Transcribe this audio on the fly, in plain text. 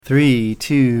Three,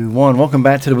 two, one. Welcome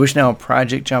back to the Bushnell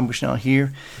Project. John Bushnell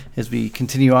here as we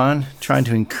continue on trying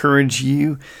to encourage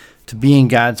you to be in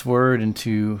God's Word and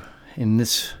to, in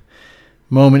this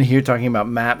moment here, talking about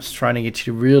maps, trying to get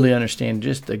you to really understand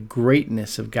just the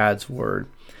greatness of God's Word.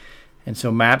 And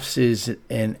so MAPS is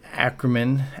an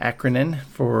acronym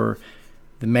for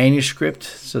the manuscript.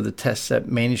 So the tests that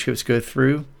manuscripts go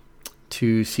through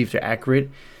to see if they're accurate.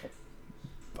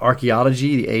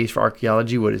 Archaeology, the A is for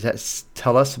archaeology. What does that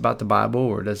tell us about the Bible,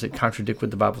 or does it contradict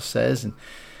what the Bible says? And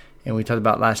we talked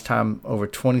about last time over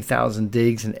 20,000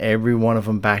 digs, and every one of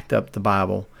them backed up the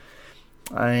Bible.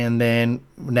 And then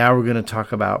now we're going to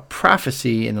talk about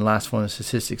prophecy, and the last one is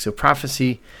statistics. So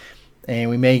prophecy, and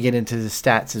we may get into the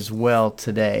stats as well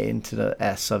today, into the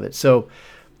S of it. So,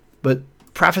 but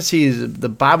prophecy is, the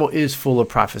Bible is full of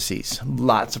prophecies,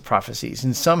 lots of prophecies,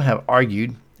 and some have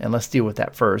argued, and let's deal with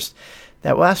that first.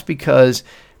 That was because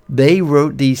they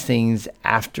wrote these things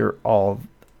after all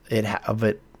of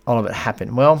it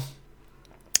happened. Well,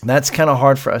 that's kind of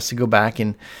hard for us to go back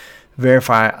and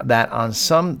verify that on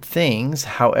some things.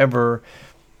 However,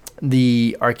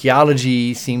 the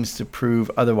archaeology seems to prove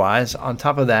otherwise. On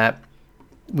top of that,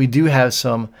 we do have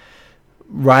some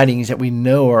writings that we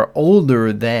know are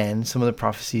older than some of the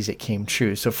prophecies that came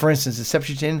true. So, for instance, the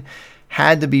Septuagint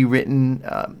had to be written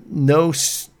no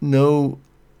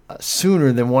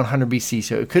sooner than 100 BC.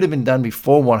 So it could have been done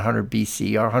before 100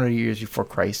 BC or 100 years before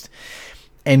Christ.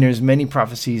 And there's many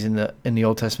prophecies in the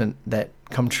Old Testament that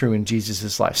come true in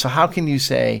Jesus' life. So how can you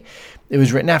say it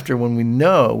was written after when we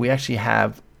know we actually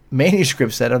have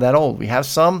manuscripts that are that old? We have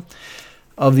some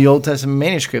of the Old Testament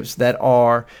manuscripts that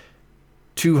are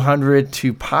 200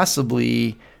 to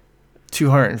possibly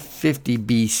 250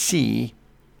 BC.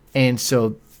 And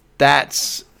so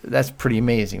that's pretty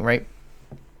amazing, right?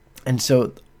 And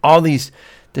so all these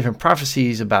different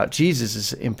prophecies about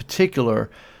Jesus in particular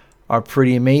are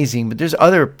pretty amazing, but there's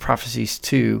other prophecies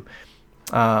too.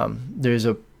 There's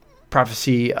a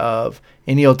prophecy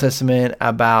in the Old Testament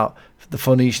about the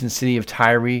Phoenician city of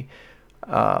Tyre,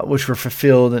 which were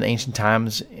fulfilled in ancient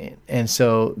times. And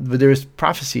so, but there's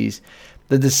prophecies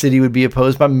that the city would be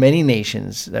opposed by many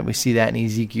nations, that we see that in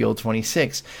Ezekiel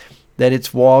 26, that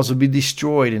its walls would be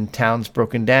destroyed and towns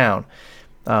broken down.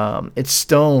 Its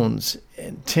stones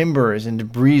and timbers and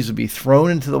debris would be thrown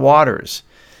into the waters.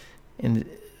 And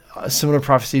similar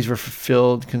prophecies were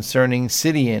fulfilled concerning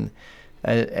Sidon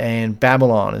and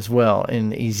Babylon as well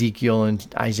in Ezekiel and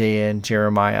Isaiah and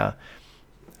Jeremiah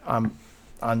on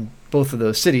both of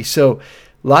those cities. So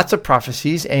lots of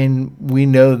prophecies, and we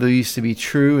know they used to be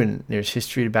true, and there's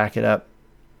history to back it up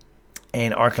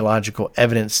and archaeological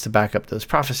evidence to back up those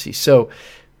prophecies. So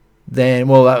then,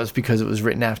 well, that was because it was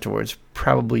written afterwards.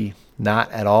 Probably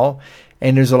not at all.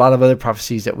 And there's a lot of other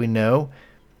prophecies that we know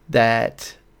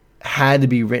that had to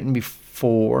be written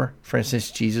before, for instance,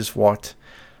 Jesus walked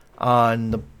on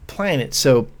the planet.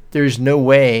 So there's no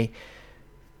way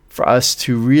for us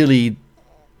to really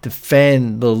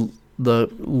defend the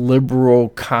liberal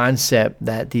concept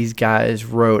that these guys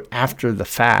wrote after the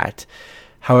fact.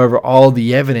 However, all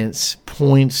the evidence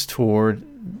points toward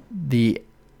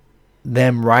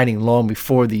them writing long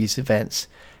before these events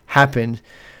happened,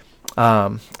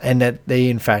 and that they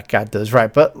in fact got those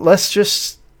right. But let's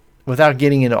just, without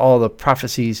getting into all the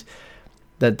prophecies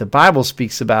that the Bible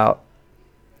speaks about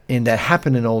and that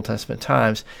happened in Old Testament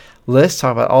times, let's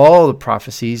talk about all the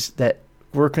prophecies that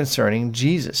were concerning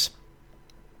Jesus.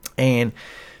 And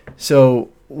so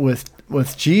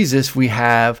with Jesus, we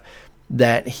have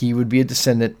that he would be a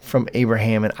descendant from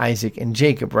Abraham and Isaac and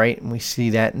Jacob, right? And we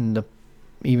see that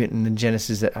even in the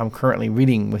Genesis that I'm currently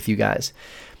reading with you guys.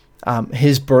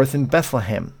 His birth in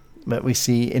Bethlehem, that we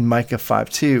see in Micah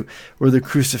 5:2, or the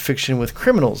crucifixion with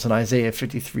criminals in Isaiah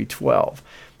 53:12.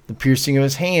 The piercing of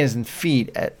his hands and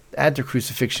feet at the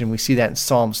crucifixion, we see that in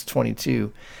Psalms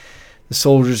 22. The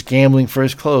soldiers gambling for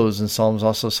his clothes in Psalms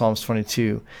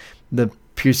 22. The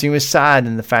piercing of his side,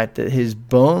 and the fact that his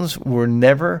bones were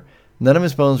none of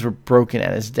his bones were broken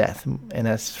at his death. And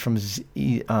that's from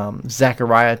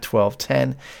Zechariah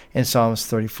 12:10 and Psalms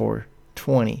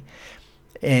 34:20.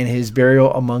 And his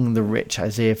burial among the rich,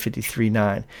 Isaiah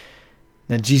 53:9.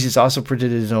 Now, Jesus also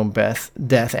predicted his own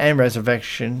death and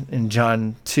resurrection in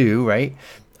John 2, right?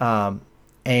 So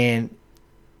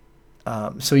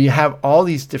you have all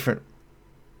these different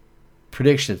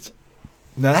predictions.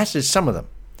 Now, that's just some of them.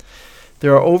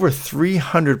 There are over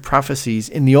 300 prophecies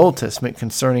in the Old Testament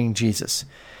concerning Jesus,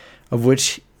 of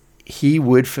which he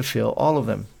would fulfill all of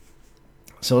them.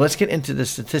 So let's get into the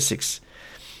statistics.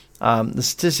 The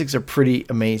statistics are pretty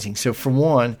amazing. So for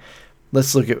one,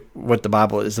 let's look at what the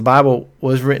Bible is. The Bible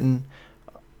was written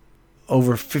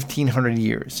over 1,500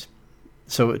 years.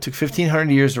 So it took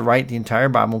 1,500 years to write the entire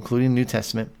Bible, including the New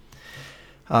Testament,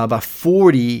 by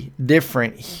 40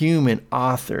 different human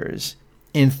authors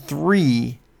in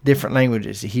 3 different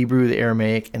languages: the Hebrew, the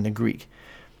Aramaic, and the Greek.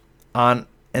 On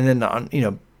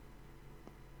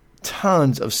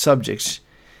tons of subjects.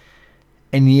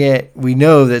 And yet we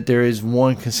know that there is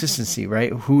one consistency,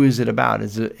 right? Who is it about?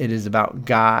 It is about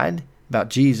God, about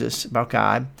Jesus, about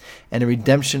God, and the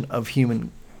redemption of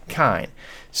humankind.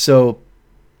 So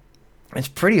it's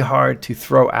pretty hard to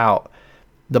throw out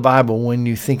the Bible when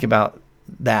you think about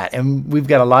that. And we've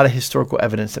got a lot of historical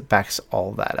evidence that backs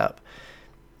all that up.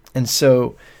 And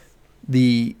so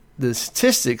the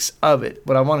statistics of it,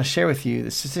 what I want to share with you,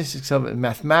 the statistics of it,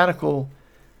 mathematical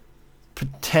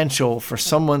potential for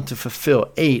someone to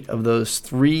fulfill 8 of those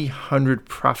 300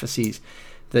 prophecies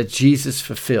that Jesus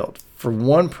fulfilled. For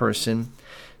one person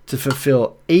to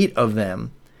fulfill 8 of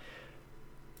them,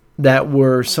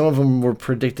 some of them were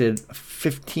predicted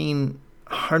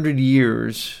 1,500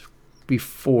 years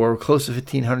before, close to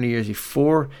 1,500 years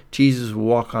before Jesus would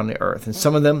walk on the earth. And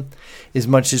some of them as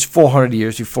much as 400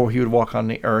 years before he would walk on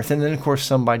the earth. And then, of course,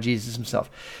 some by Jesus himself.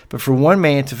 But for one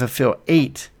man to fulfill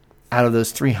 8 out of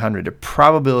those 300, the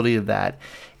probability of that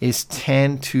is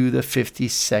 10 to the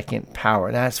 52nd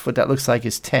power. That's what that looks like,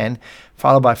 is 10,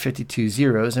 followed by 52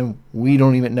 zeros. And we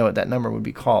don't even know what that number would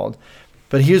be called.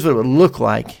 But here's what it would look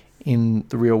like in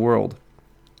the real world.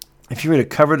 If you were to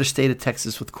cover the state of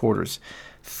Texas with quarters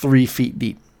 3 feet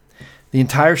deep, the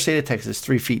entire state of Texas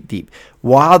 3 feet deep,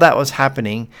 while that was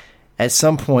happening, at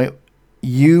some point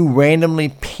you randomly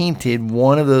painted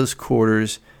one of those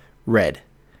quarters red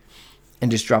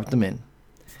and just dropped them in.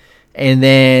 And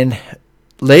then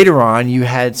later on, you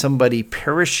had somebody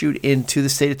parachute into the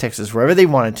state of Texas, wherever they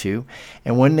wanted to,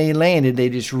 and when they landed, they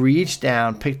just reached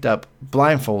down, picked up,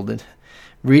 blindfolded,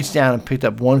 reached down and picked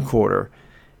up one quarter,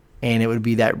 and it would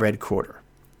be that red quarter.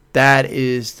 That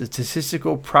is the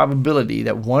statistical probability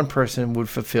that one person would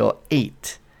fulfill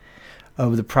 8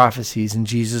 of the prophecies, and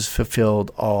Jesus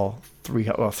fulfilled all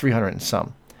 300 and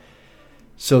some.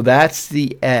 So that's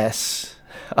the S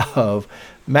of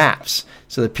maps.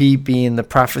 So the P being the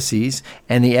prophecies,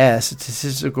 and the S,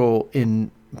 statistical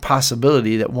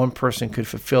impossibility that one person could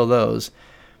fulfill those,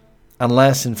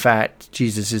 unless in fact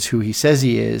Jesus is who he says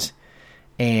he is,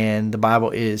 and the Bible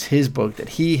is his book that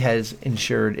he has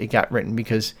ensured it got written,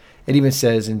 because it even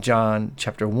says in John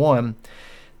chapter 1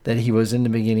 that he was in the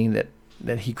beginning,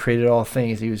 that he created all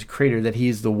things. He was a creator, that he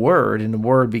is the Word, and the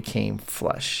Word became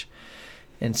flesh.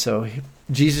 And so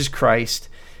Jesus Christ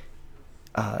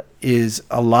is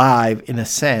alive in a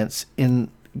sense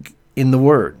in the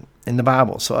Word, in the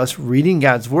Bible. So us reading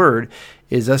God's Word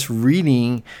is us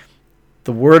reading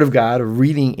the Word of God, or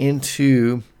reading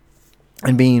into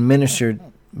and being ministered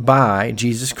by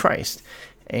Jesus Christ,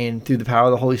 and through the power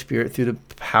of the Holy Spirit, through the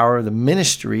power of the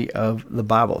ministry of the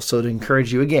Bible. So to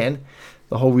encourage you again,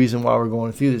 the whole reason why we're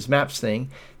going through this maps thing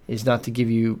is not to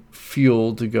give you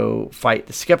fuel to go fight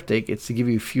the skeptic. It's to give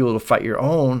you fuel to fight your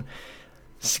own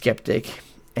skeptic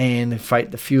and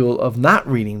fight the fuel of not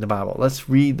reading the Bible. Let's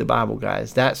read the Bible,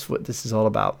 guys. That's what this is all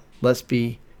about. Let's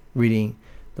be reading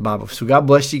the Bible. So God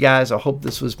bless you guys. I hope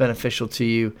this was beneficial to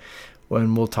you,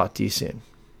 and we'll talk to you soon.